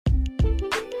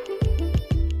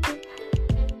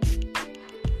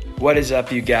What is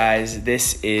up, you guys?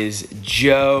 This is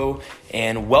Joe,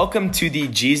 and welcome to the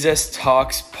Jesus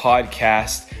Talks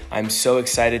podcast. I'm so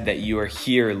excited that you are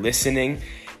here listening.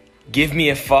 Give me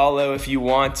a follow if you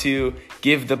want to.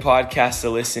 Give the podcast a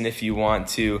listen if you want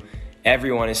to.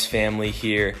 Everyone is family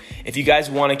here. If you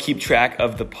guys want to keep track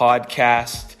of the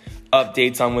podcast,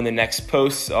 updates on when the next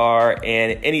posts are,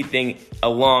 and anything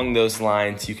along those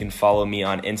lines, you can follow me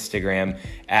on Instagram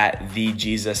at the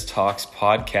Jesus Talks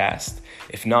podcast.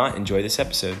 If not, enjoy this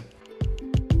episode.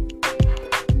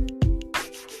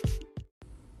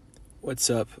 What's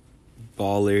up,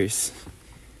 ballers?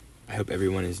 I hope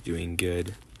everyone is doing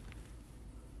good.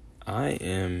 I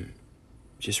am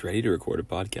just ready to record a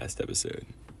podcast episode.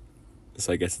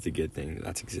 So I guess it's a good thing.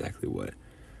 That's exactly what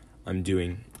I'm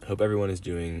doing. I hope everyone is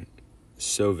doing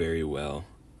so very well.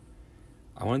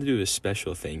 I wanted to do a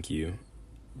special thank you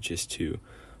just to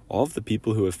all of the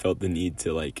people who have felt the need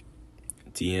to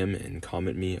DM and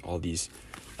comment me all these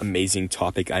amazing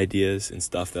topic ideas and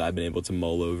stuff that I've been able to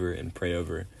mull over and pray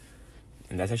over.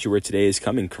 And that's actually where today is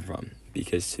coming from,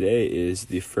 because today is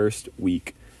the first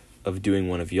week of doing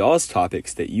one of y'all's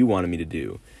topics that you wanted me to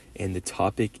do. And the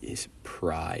topic is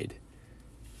pride.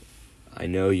 I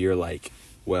know you're like,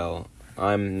 well,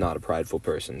 I'm not a prideful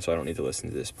person, so I don't need to listen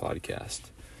to this podcast.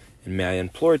 And may I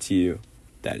implore to you,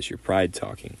 that is your pride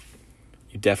talking.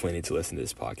 You definitely need to listen to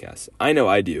this podcast. I know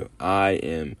I do. I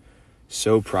am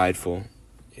so prideful.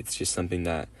 It's just something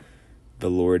that the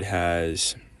Lord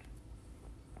has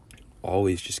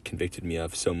always just convicted me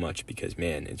of so much because,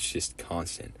 man, it's just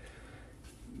constant.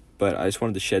 But I just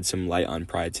wanted to shed some light on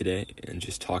pride today and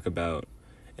just talk about,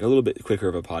 in a little bit quicker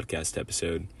of a podcast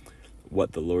episode,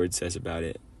 what the Lord says about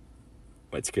it,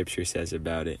 what Scripture says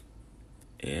about it,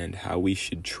 and how we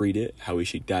should treat it, how we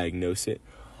should diagnose it,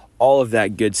 all of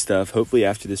that good stuff. Hopefully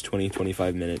after this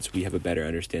 20-25 minutes, we have a better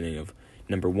understanding of,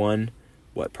 number one,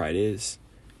 what pride is,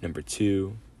 number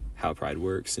two, how pride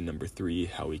works, and number three,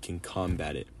 how we can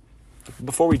combat it.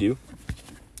 Before we do,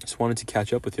 just wanted to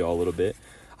catch up with you all a little bit.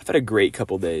 I've had a great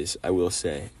couple days, I will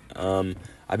say. I've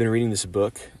been reading this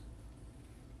book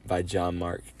by John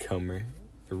Mark Comer,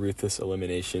 The Ruthless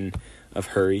Elimination of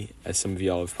Hurry, as some of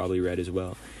y'all have probably read as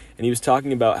well. And he was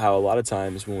talking about how a lot of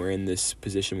times when we're in this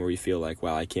position where we feel like,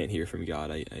 wow, I can't hear from God,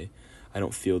 I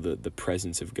don't feel the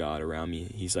presence of God around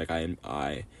me. He's like,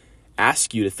 I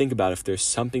ask you to think about if there's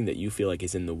something that you feel like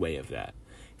is in the way of that.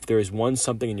 If there is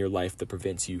something in your life that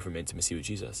prevents you from intimacy with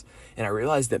Jesus. And I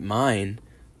realized that mine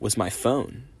was my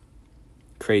phone.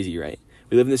 Crazy, right?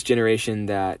 We live in this generation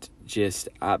that just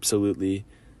absolutely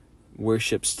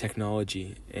worships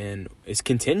technology and is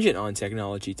contingent on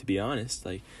technology, to be honest.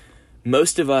 Like,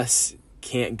 most of us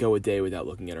can't go a day without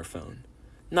looking at our phone.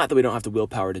 Not that we don't have the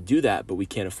willpower to do that, but we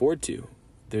can't afford to.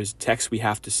 There's texts we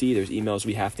have to see. There's emails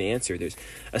we have to answer. There's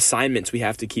assignments we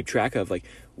have to keep track of. Like,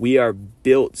 we are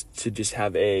built to just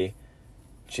have a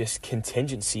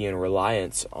contingency and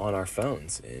reliance on our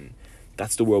phones. And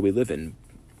that's the world we live in.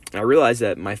 I realized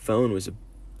that my phone was a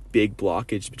big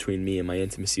blockage between me and my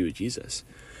intimacy with Jesus.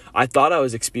 I thought I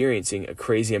was experiencing a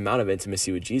crazy amount of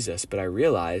intimacy with Jesus, but I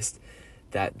realized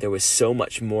that there was so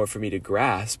much more for me to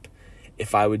grasp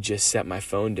if I would just set my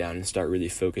phone down and start really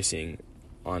focusing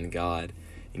on God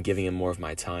and giving him more of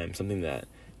my time. Something that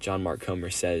John Mark Comer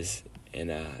says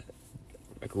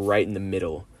right in the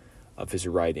middle of his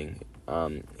writing.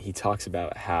 He talks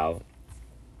about how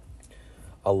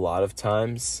a lot of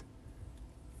times,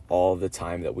 all the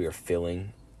time that we are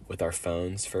filling with our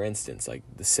phones, for instance, like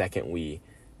the second we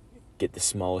get the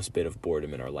smallest bit of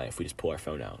boredom in our life, we just pull our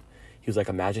phone out. He was like,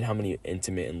 imagine how many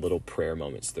intimate and little prayer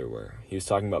moments there were. He was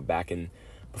talking about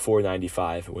before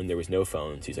 95, when there was no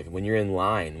phones. He's like, when you're in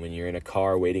line, when you're in a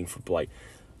car waiting for,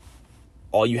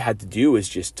 all you had to do was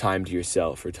just time to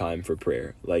yourself or time for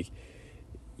prayer. Like,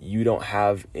 you don't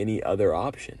have any other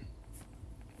option.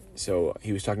 So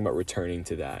he was talking about returning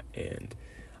to that, and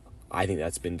I think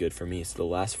that's been good for me. So the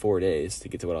last 4 days, to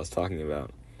get to what I was talking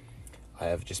about, I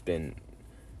have just been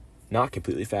not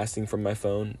completely fasting from my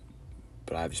phone,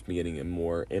 but I've just been getting a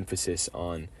more emphasis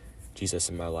on Jesus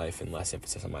in my life and less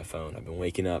emphasis on my phone. I've been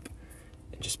waking up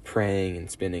and just praying and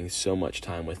spending so much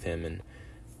time with him and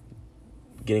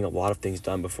getting a lot of things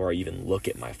done before I even look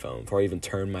at my phone, before I even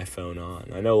turn my phone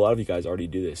on. I know a lot of you guys already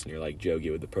do this, and you're like, Joe,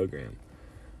 get with the program.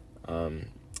 But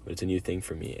it's a new thing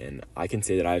for me, and I can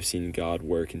say that I've seen God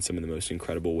work in some of the most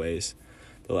incredible ways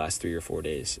the last 3 or 4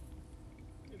 days.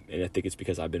 And I think it's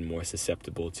because I've been more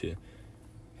susceptible to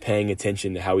paying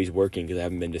attention to how he's working because I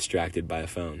haven't been distracted by a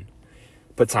phone.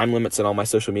 Put time limits on all my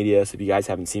social media, so if you guys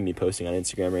haven't seen me posting on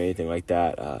Instagram or anything like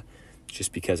that,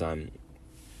 just because I'm,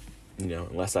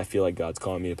 unless I feel like God's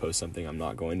calling me to post something, I'm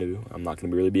not going to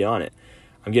really be on it.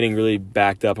 I'm getting really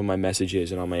backed up on my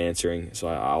messages and on my answering, so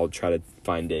I'll try to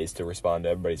find days to respond to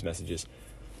everybody's messages.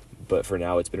 But for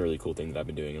now, it's been a really cool thing that I've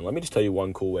been doing. And let me just tell you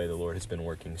one cool way the Lord has been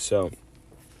working. So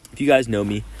if you guys know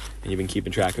me and you've been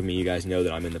keeping track of me, you guys know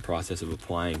that I'm in the process of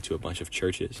applying to a bunch of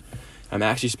churches. I'm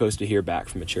actually supposed to hear back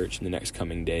from a church in the next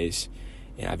coming days,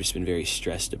 and I've just been very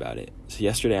stressed about it. So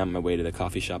yesterday on my way to the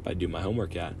coffee shop I do my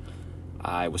homework at,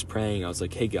 I was praying. I was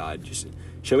like, hey, God, just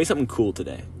show me something cool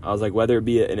today. I was like, whether it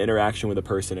be an interaction with a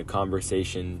person, a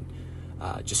conversation,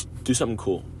 just do something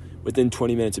cool. Within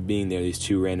 20 minutes of being there, these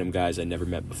two random guys I'd never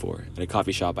met before at a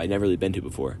coffee shop I'd never really been to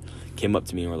before came up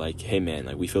to me and were like, hey, man,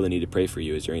 like, we feel the need to pray for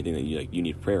you. Is there anything that you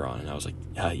need prayer on? And I was like,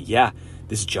 yeah,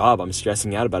 this job, I'm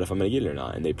stressing out about if I'm going to get it or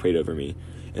not. And they prayed over me.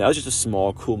 And that was just a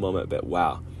small, cool moment, but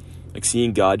wow. Like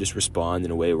seeing God just respond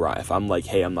in a way where if I'm like,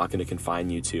 hey, I'm not going to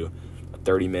confine you to a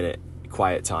 30-minute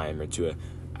quiet time or to an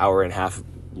hour and a half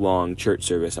long church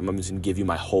service. I'm just going to give you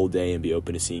my whole day and be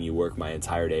open to seeing you work my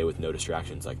entire day with no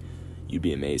distractions. Like, you'd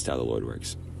be amazed how the Lord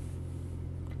works.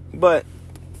 But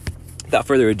without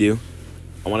further ado,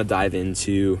 I want to dive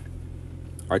into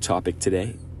our topic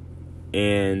today,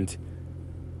 and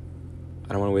I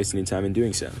don't want to waste any time in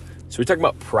doing so. So we're talking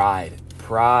about pride.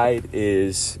 Pride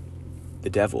is the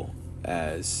devil,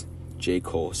 as J.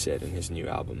 Cole said in his new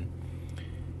album.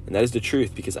 And that is the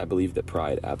truth, because I believe that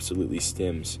pride absolutely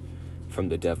stems from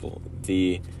the devil.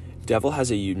 The devil has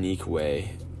a unique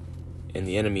way, and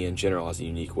the enemy in general has a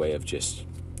unique way of just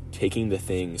taking the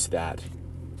things that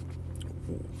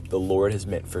the Lord has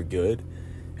meant for good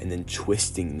and then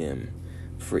twisting them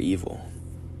for evil.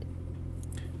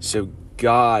 So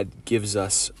God gives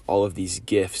us all of these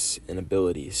gifts and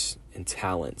abilities and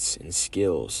talents and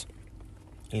skills.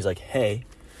 And he's like, hey,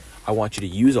 I want you to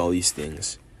use all these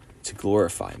things to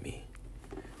glorify me.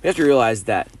 We have to realize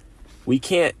that we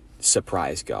can't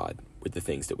surprise God with the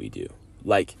things that we do.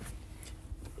 Like,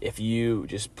 if you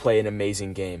just play an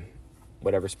amazing game,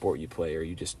 whatever sport you play, or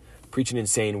you just preach an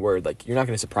insane word, like, you're not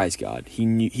going to surprise God.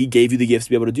 He gave you the gifts to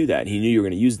be able to do that, and he knew you were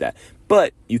going to use that.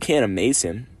 But you can amaze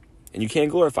him, and you can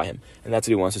glorify him, and that's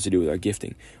what he wants us to do with our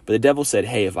gifting. But the devil said,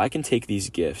 hey, if I can take these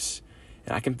gifts,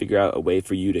 and I can figure out a way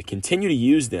for you to continue to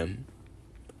use them,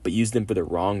 but use them for the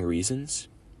wrong reasons,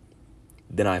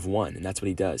 then I've won. And that's what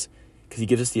he does, because he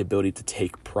gives us the ability to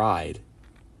take pride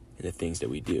in the things that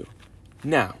we do.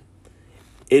 Now,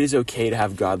 it is okay to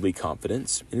have godly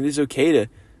confidence, and it is okay to,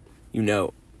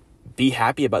 be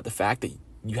happy about the fact that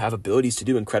you have abilities to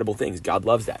do incredible things. God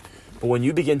loves that. But when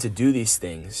you begin to do these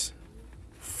things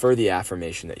for the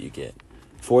affirmation that you get,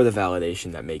 for the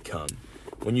validation that may come,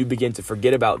 when you begin to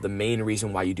forget about the main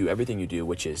reason why you do everything you do,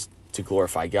 which is to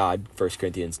glorify God, 1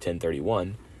 Corinthians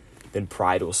 10:31, then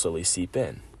pride will slowly seep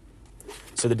in.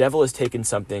 So the devil has taken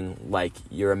something like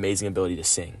your amazing ability to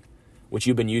sing, which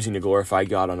you've been using to glorify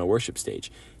God on a worship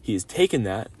stage. He has taken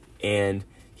that and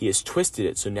he has twisted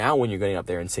it. So now when you're getting up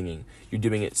there and singing, you're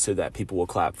doing it so that people will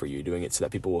clap for you. You're doing it so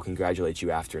that people will congratulate you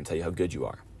after and tell you how good you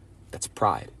are. That's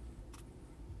pride.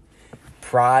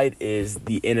 Pride is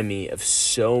the enemy of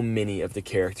so many of the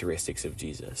characteristics of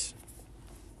Jesus.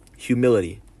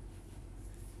 Humility,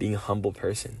 being a humble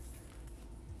person.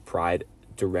 Pride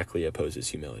directly opposes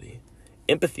humility.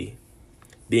 Empathy,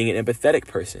 being an empathetic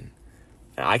person.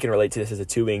 And I can relate to this as a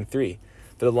 2 being 3.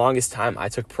 For the longest time, I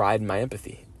took pride in my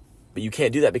empathy. But you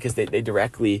can't do that because they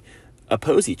directly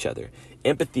oppose each other.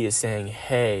 Empathy is saying,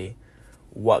 hey,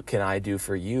 what can I do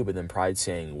for you? But then pride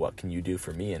saying, what can you do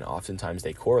for me? And oftentimes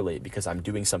they correlate because I'm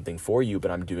doing something for you, but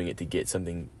I'm doing it to get some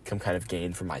kind of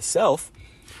gain for myself.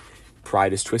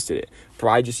 Pride has twisted it.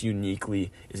 Pride just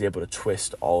uniquely is able to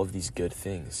twist all of these good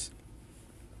things.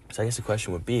 So I guess the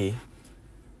question would be,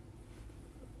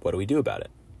 what do we do about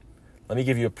it? Let me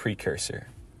give you a precursor.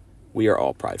 We are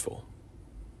all prideful.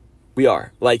 We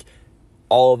are. Like,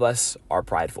 all of us are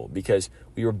prideful because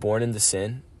we were born into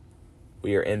sin.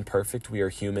 We are imperfect. We are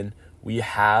human. We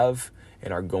have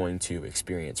and are going to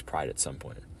experience pride at some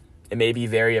point. It may be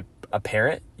very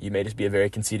apparent. You may just be a very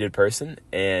conceited person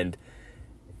and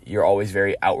you're always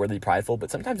very outwardly prideful,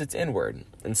 but sometimes it's inward.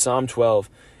 In Psalm 12,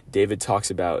 David talks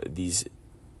about these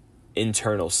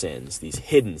internal sins, these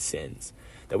hidden sins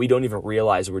that we don't even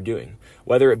realize we're doing.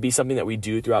 Whether it be something that we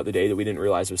do throughout the day that we didn't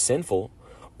realize was sinful,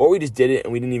 or we just did it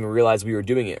and we didn't even realize we were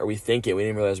doing it, or we think it, we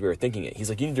didn't realize we were thinking it. He's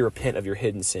like, you need to repent of your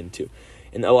hidden sin too.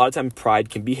 And a lot of times pride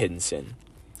can be hidden sin.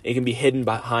 It can be hidden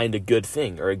behind a good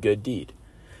thing or a good deed.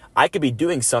 I could be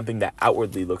doing something that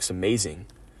outwardly looks amazing,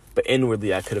 but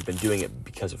inwardly I could have been doing it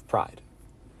because of pride.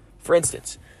 For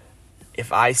instance,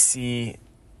 if I see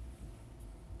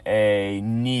a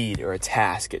need or a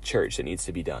task at church that needs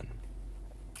to be done,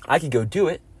 I could go do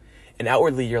it, and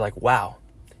outwardly you're like, wow,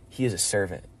 he is a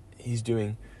servant. he's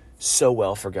doing so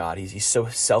well for God. He's so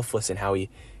selfless in how he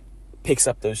picks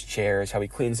up those chairs, how he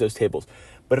cleans those tables.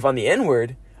 But if on the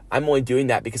inward, I'm only doing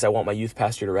that because I want my youth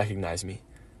pastor to recognize me,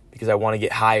 because I want to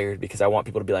get hired, because I want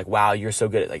people to be like, wow, you're so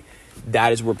good at, like,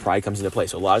 that is where pride comes into play.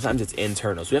 So a lot of times it's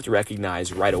internal. So we have to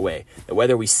recognize right away that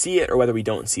whether we see it or whether we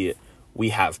don't see it, we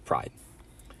have pride.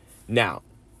 Now,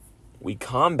 we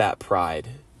combat pride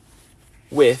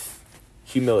with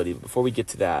humility. But before we get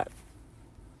to that,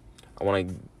 I want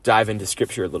to dive into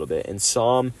scripture a little bit. In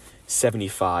Psalm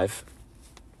 75,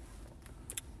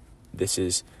 this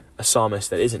is a psalmist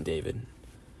that isn't David.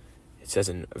 It says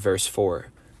in verse 4,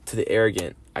 "To the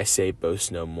arrogant I say,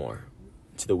 boast no more.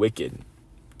 To the wicked,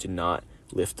 do not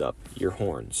lift up your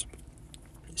horns."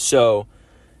 So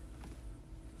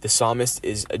the psalmist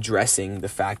is addressing the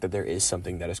fact that there is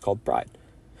something that is called pride.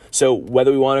 So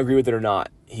whether we want to agree with it or not,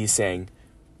 he's saying,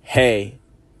 hey,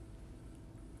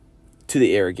 to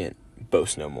the arrogant,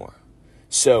 boast no more.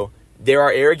 So there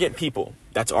are arrogant people.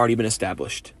 That's already been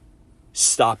established.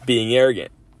 Stop being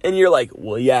arrogant. And you're like,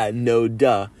 well, yeah, no,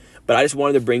 duh. But I just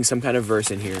wanted to bring some kind of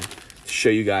verse in here to show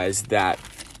you guys that,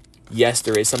 yes,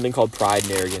 there is something called pride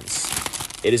and arrogance.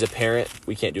 It is apparent.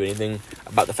 We can't do anything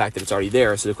about the fact that it's already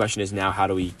there. So the question is now, how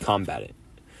do we combat it?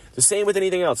 The same with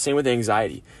anything else. Same with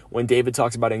anxiety. When David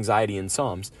talks about anxiety in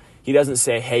Psalms, he doesn't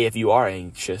say, hey, if you are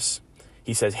anxious.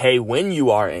 He says, hey, when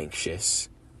you are anxious,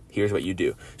 here's what you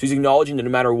do. So he's acknowledging that no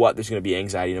matter what, there's going to be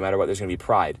anxiety. No matter what, there's going to be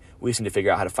pride. We just need to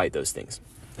figure out how to fight those things,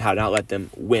 how to not let them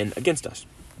win against us.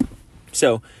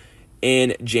 So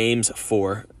in James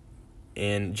 4,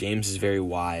 and James is very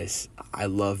wise. I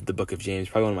love the book of James,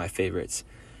 probably one of my favorites.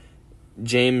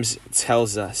 James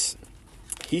tells us,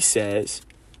 he says,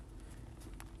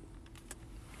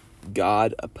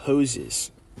 God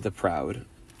opposes the proud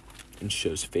and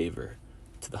shows favor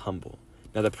to the humble.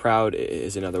 Now, the proud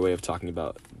is another way of talking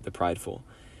about the prideful.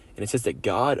 And it says that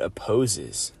God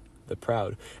opposes the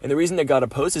proud. And the reason that God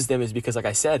opposes them is because, like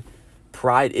I said,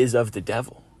 pride is of the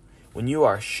devil. When you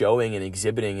are showing and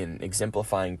exhibiting and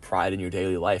exemplifying pride in your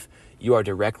daily life, you are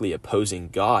directly opposing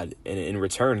God. And in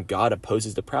return, God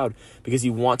opposes the proud because he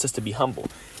wants us to be humble.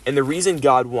 And the reason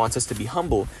God wants us to be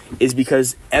humble is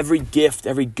because every gift,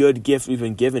 every good gift we've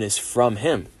been given is from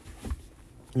him.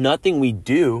 Nothing we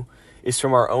do is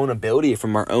from our own ability,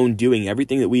 from our own doing.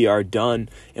 Everything that we are done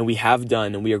and we have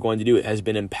done and we are going to do, it has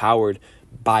been empowered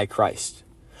by Christ.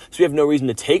 So we have no reason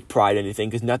to take pride in anything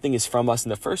because nothing is from us in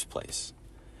the first place.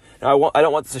 Now, I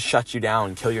don't want this to shut you down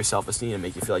and kill your self-esteem and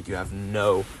make you feel like you have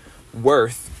no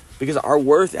worth, because our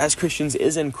worth as Christians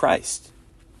is in Christ.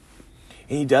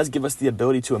 And he does give us the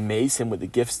ability to amaze him with the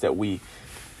gifts that we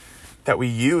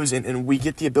use, and we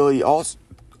get the ability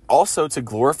also to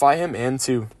glorify him and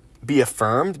to be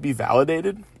affirmed, be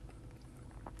validated.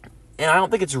 And I don't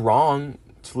think it's wrong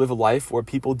to live a life where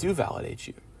people do validate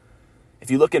you. If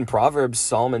you look in Proverbs,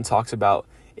 Solomon talks about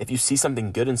if you see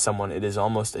something good in someone, it is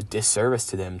almost a disservice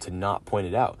to them to not point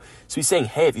it out. So he's saying,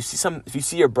 hey, if you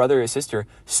see your brother or sister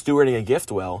stewarding a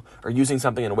gift well, or using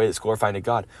something in a way that's glorifying to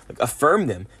God, like, affirm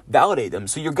them, validate them.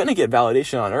 So you're going to get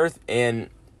validation on earth, and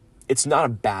it's not a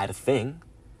bad thing,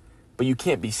 but you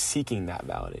can't be seeking that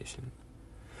validation.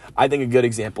 I think a good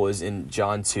example is in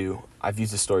John 2. I've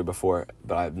used this story before,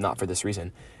 but not for this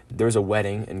reason. There was a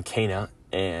wedding in Cana,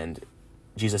 and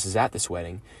Jesus is at this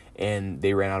wedding, and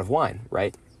they ran out of wine,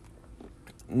 right?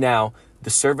 Now, the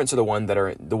servants are the ones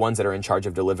that are in charge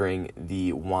of delivering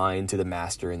the wine to the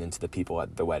master and then to the people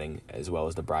at the wedding, as well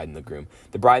as the bride and the groom.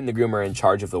 The bride and the groom are in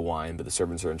charge of the wine, but the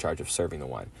servants are in charge of serving the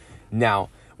wine. Now,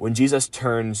 when Jesus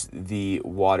turns the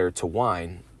water to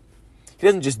wine, he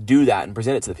doesn't just do that and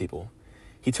present it to the people.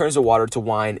 He turns the water to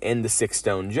wine in the 6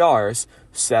 stone jars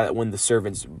so that when the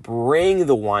servants bring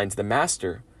the wine to the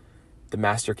master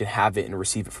can have it and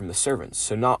receive it from the servants.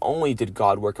 So not only did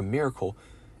God work a miracle,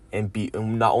 and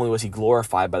not only was he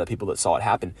glorified by the people that saw it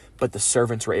happen, but the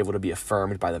servants were able to be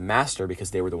affirmed by the master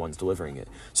because they were the ones delivering it.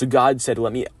 So God said,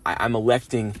 I'm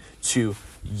electing to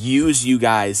use you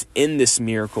guys in this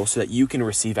miracle so that you can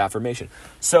receive affirmation.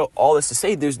 So all this to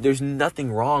say, there's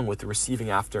nothing wrong with receiving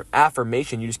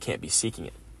affirmation. You just can't be seeking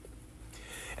it.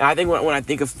 And I think when I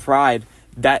think of pride,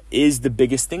 that is the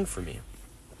biggest thing for me.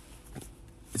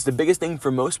 It's the biggest thing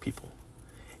for most people.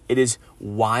 It is,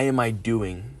 why am I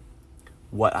doing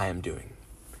what I am doing?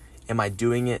 Am I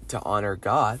doing it to honor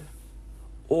God,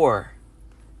 or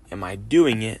am I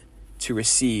doing it to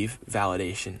receive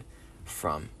validation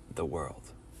from the world?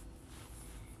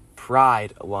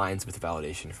 Pride aligns with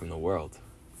validation from the world,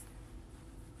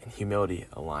 and humility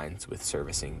aligns with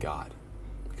servicing God.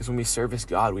 Because when we service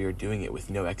God, we are doing it with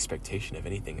no expectation of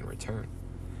anything in return.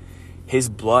 His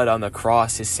blood on the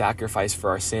cross, his sacrifice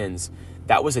for our sins,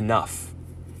 That was enough.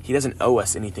 He doesn't owe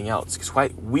us anything else,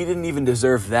 because we didn't even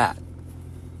deserve that.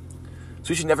 So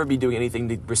we should never be doing anything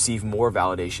to receive more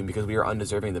validation, because we are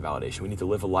undeserving of the validation. We need to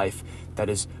live a life that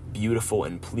is beautiful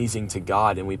and pleasing to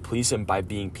God, and we please him by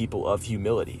being people of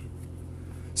humility.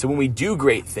 So when we do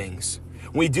great things,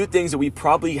 when we do things that we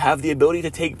probably have the ability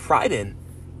to take pride in,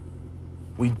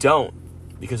 we don't,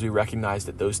 because we recognize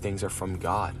that those things are from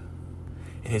God.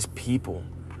 And his people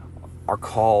are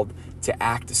called to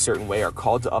act a certain way, are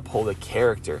called to uphold a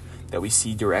character that we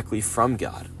see directly from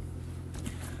God.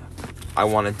 I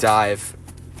want to dive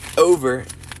over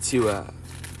to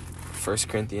 1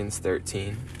 Corinthians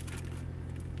 13,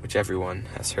 which everyone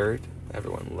has heard.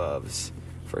 Everyone loves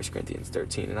 1 Corinthians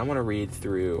 13. And I want to read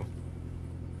through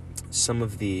some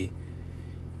of the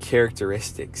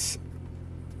characteristics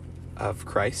of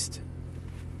Christ.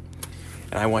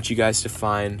 And I want you guys to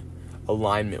find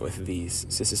alignment with these.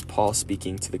 So this is Paul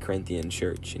speaking to the Corinthian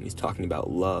church, and he's talking about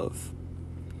love.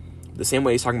 The same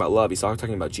way he's talking about love, he's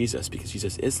talking about Jesus, because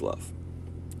Jesus is love.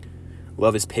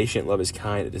 Love is patient, love is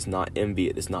kind, it does not envy,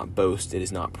 it does not boast, it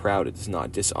is not proud, it does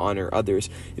not dishonor others,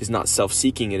 it is not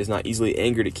self-seeking, it is not easily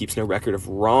angered, it keeps no record of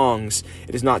wrongs,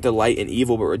 it does not delight in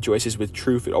evil, but rejoices with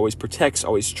truth, it always protects,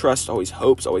 always trusts, always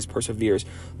hopes, always perseveres.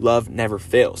 Love never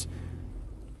fails.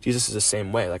 Jesus is the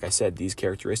same way. Like I said, these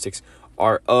characteristics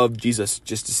are of Jesus,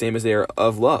 just the same as they are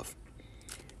of love.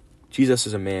 Jesus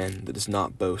is a man that does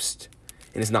not boast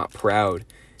and is not proud.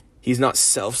 He's not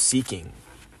self-seeking.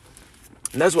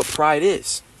 And that's what pride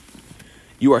is.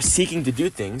 You are seeking to do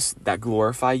things that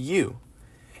glorify you.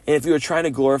 And if you are trying to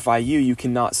glorify you, you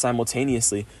cannot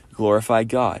simultaneously glorify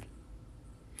God.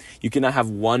 You cannot have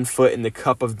one foot in the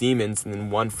cup of demons and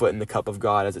then one foot in the cup of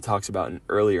God, as it talks about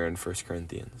earlier in 1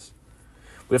 Corinthians.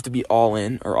 We have to be all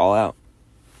in or all out.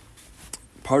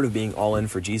 Part of being all in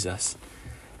for Jesus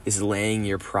is laying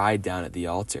your pride down at the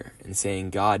altar and saying,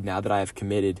 God, now that I have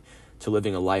committed to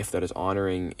living a life that is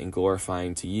honoring and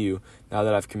glorifying to you, now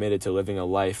that I've committed to living a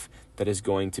life that is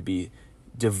going to be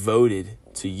devoted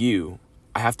to you,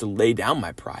 I have to lay down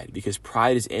my pride, because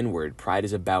pride is inward. Pride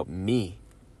is about me.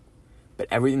 But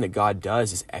everything that God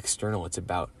does is external. It's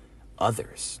about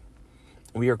others.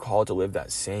 We are called to live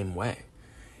that same way.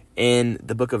 In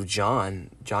the book of John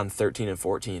 13 and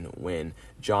 14, when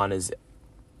John is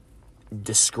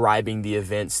describing the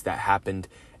events that happened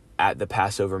at the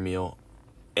Passover meal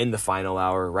in the final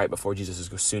hour, right before Jesus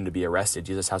is soon to be arrested,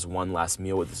 Jesus has one last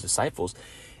meal with his disciples.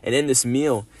 And in this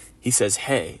meal, he says,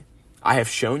 hey, I have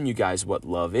shown you guys what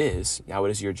love is. Now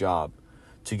it is your job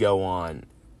to go on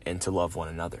and to love one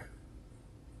another.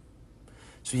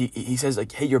 So he says,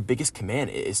 like, hey, your biggest command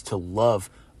is to love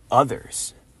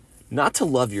others, not to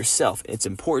love yourself. It's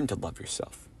important to love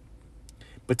yourself,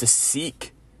 but to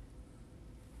seek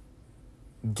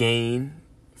gain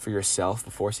for yourself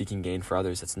before seeking gain for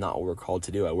others, that's not what we're called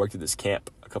to do. I worked at this camp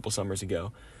a couple summers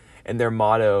ago, and their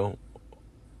motto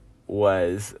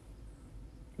was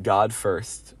God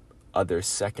first, others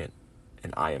second,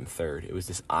 and I am third. It was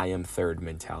this I am third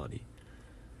mentality.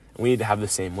 And we need to have the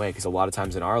same way, because a lot of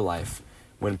times in our life,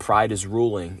 when pride is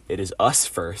ruling, it is us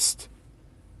first,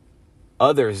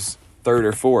 others third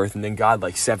or fourth, and then God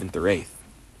like seventh or eighth.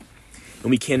 And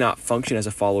we cannot function as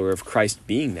a follower of Christ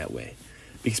being that way,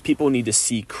 because people need to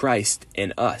see Christ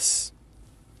in us.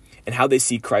 And how they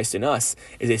see Christ in us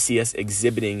is they see us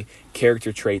exhibiting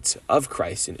character traits of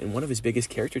Christ. And one of his biggest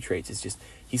character traits is just,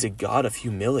 he's a God of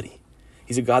humility.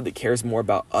 He's a God that cares more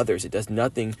about others. It does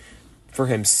nothing for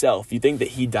himself. You think that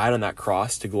he died on that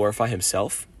cross to glorify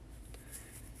himself?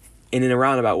 And in a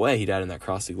roundabout way, he died on that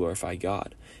cross to glorify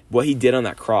God. What he did on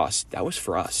that cross, that was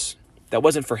for us. That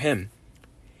wasn't for him.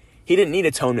 He didn't need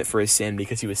atonement for his sin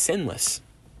because he was sinless.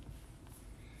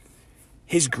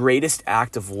 His greatest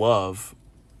act of love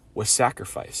was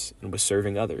sacrifice and was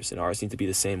serving others, and ours need to be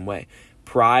the same way.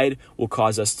 Pride will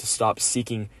cause us to stop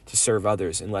seeking to serve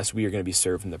others unless we are going to be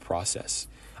served in the process.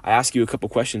 I ask you a couple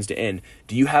questions to end.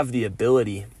 Do you have the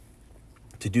ability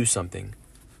to do something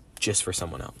just for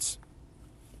someone else?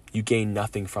 You gain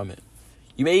nothing from it.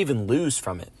 You may even lose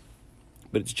from it,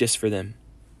 but it's just for them.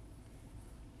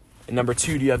 And number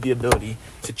two, do you have the ability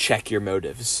to check your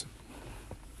motives?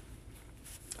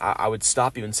 I would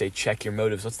stop you and say, check your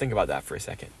motives. Let's think about that for a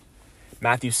second.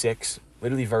 Matthew 6,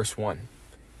 literally verse 1.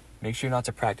 Make sure not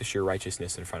to practice your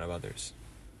righteousness in front of others.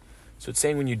 So it's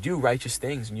saying when you do righteous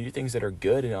things, and you do things that are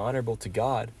good and honorable to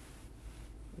God,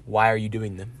 why are you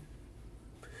doing them?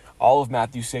 All of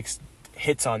Matthew 6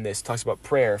 hits on this, talks about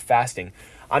prayer, fasting.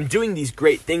 I'm doing these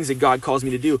great things that God calls me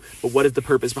to do, but what is the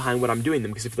purpose behind what I'm doing them?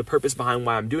 Because if the purpose behind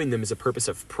why I'm doing them is a purpose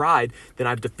of pride, then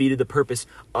I've defeated the purpose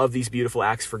of these beautiful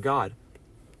acts for God.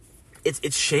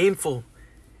 It's shameful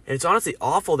And it's honestly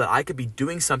awful that I could be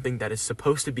doing something that is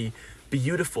supposed to be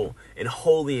beautiful and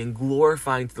holy and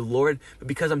glorifying to the Lord, but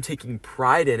because I'm taking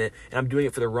pride in it and I'm doing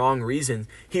it for the wrong reason,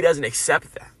 he doesn't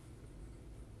accept that.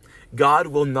 God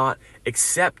will not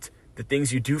accept the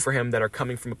things you do for him that are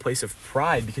coming from a place of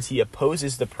pride, because he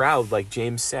opposes the proud, like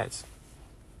James says.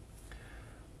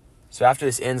 So after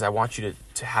this ends, I want you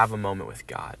to have a moment with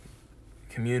God.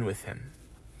 Commune with him.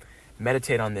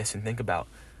 Meditate on this and think about,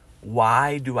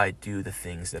 why do I do the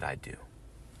things that I do?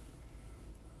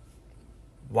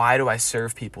 Why do I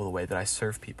serve people the way that I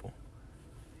serve people?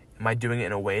 Am I doing it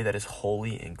in a way that is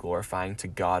holy and glorifying to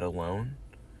God alone?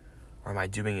 Or am I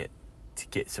doing it to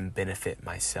get some benefit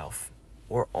myself,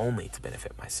 or only to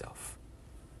benefit myself?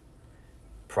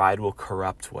 Pride will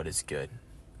corrupt what is good.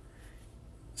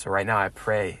 So right now I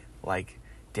pray, like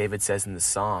David says in the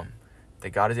Psalm, that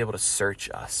God is able to search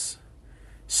us,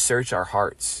 search our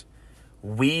hearts,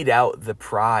 weed out the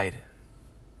pride,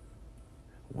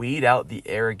 weed out the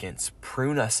arrogance,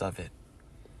 prune us of it,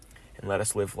 and let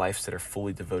us live lives that are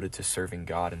fully devoted to serving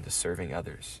God and to serving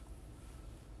others.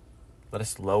 Let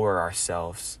us lower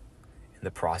ourselves in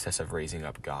the process of raising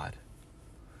up God.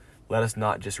 Let us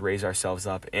not just raise ourselves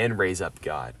up and raise up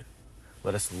God.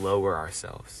 Let us lower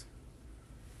ourselves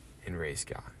and raise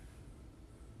God.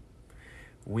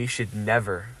 We should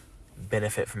never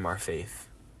benefit from our faith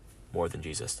more than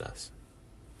Jesus does.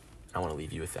 I want to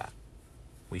leave you with that.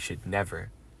 We should never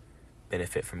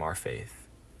benefit from our faith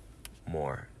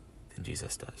more than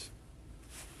Jesus does.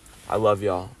 I love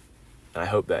y'all, and I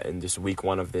hope that in just week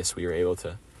 1 of this, we are able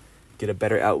to get a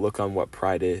better outlook on what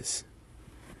pride is.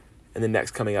 In the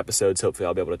next coming episodes, hopefully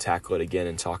I'll be able to tackle it again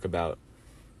and talk about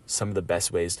some of the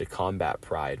best ways to combat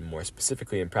pride, more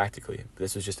specifically and practically. But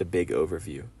this was just a big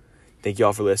overview. Thank you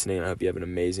all for listening. I hope you have an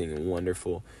amazing and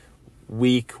wonderful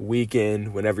week,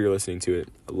 weekend, whenever you're listening to it.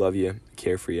 I love you.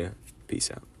 Care for you. Peace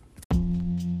out.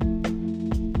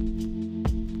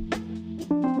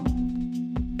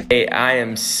 Hey, I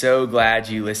am so glad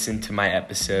you listened to my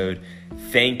episode.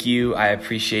 Thank you. I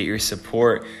appreciate your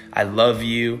support. I love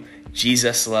you.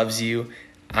 Jesus loves you.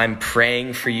 I'm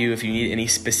praying for you. If you need any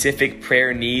specific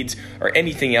prayer needs or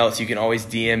anything else, you can always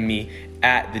DM me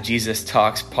at the Jesus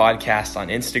Talks podcast on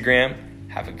Instagram.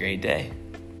 Have a great day.